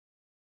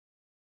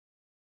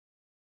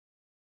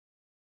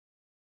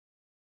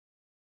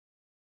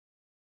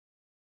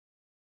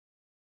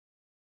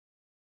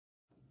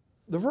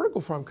The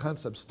vertical farm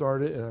concept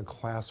started in a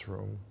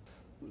classroom.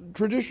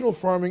 Traditional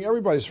farming,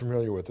 everybody's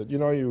familiar with it. You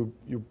know,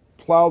 you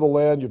plow the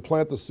land, you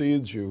plant the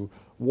seeds, you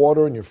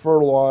water and you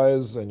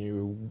fertilize and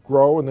you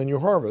grow and then you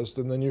harvest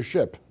and then you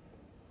ship.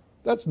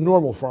 That's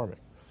normal farming.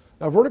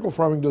 Now vertical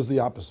farming does the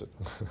opposite,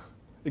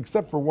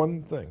 except for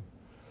one thing.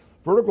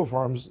 Vertical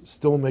farms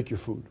still make your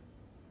food,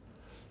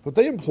 but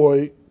they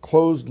employ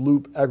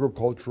closed-loop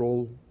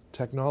agricultural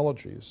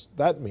technologies.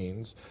 That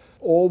means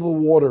all the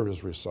water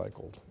is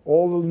recycled,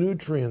 all the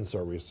nutrients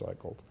are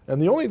recycled,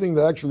 and the only thing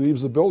that actually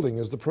leaves the building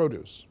is the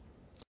produce.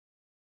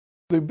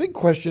 The big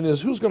question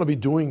is who's going to be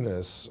doing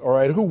this, all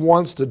right? Who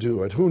wants to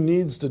do it, who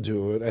needs to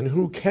do it, and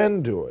who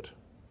can do it?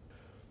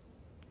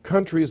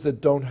 Countries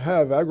that don't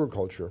have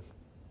agriculture.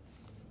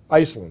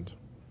 Iceland,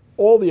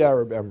 all the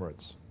Arab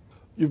Emirates.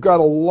 You've got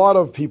a lot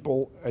of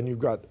people and you've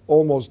got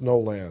almost no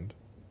land.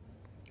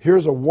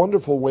 Here's a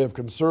wonderful way of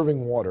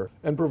conserving water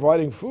and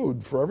providing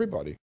food for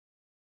everybody.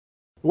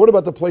 What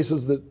about the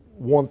places that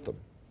want them?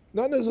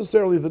 Not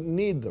necessarily that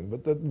need them,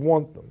 but that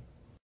want them.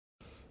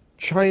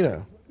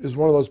 China is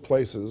one of those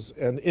places,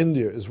 and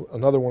India is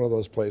another one of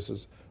those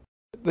places.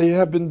 They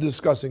have been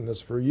discussing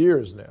this for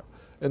years now,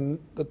 and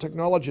the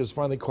technology has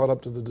finally caught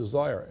up to the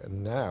desire,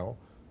 and now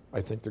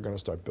I think they're going to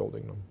start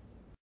building them.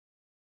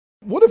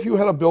 What if you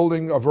had a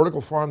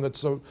vertical farm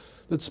that's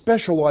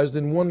specialized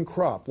in one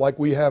crop, like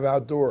we have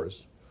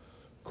outdoors?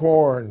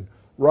 Corn,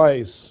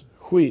 rice,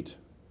 wheat.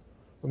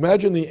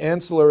 Imagine the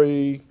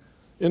ancillary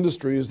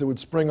industries that would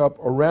spring up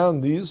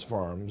around these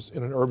farms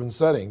in an urban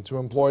setting to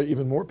employ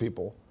even more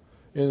people.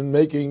 In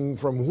making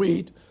from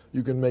wheat,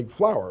 you can make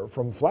flour.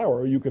 From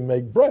flour, you can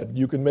make bread.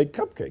 You can make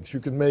cupcakes. You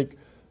can make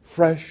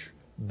fresh,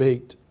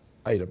 baked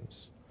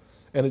items.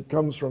 And it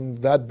comes from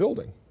that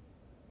building.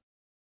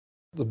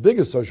 The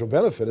biggest social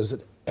benefit is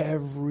that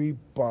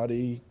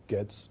everybody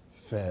gets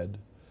fed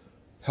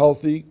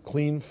healthy,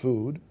 clean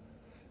food,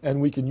 and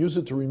we can use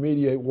it to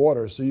remediate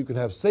water so you can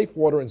have safe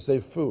water and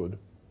safe food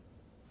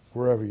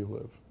wherever you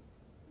live.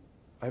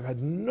 I've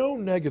had no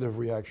negative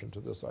reaction to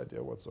this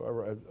idea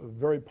whatsoever, a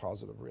very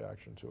positive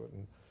reaction to it.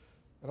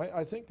 And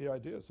I think the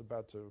idea is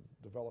about to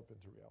develop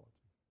into reality.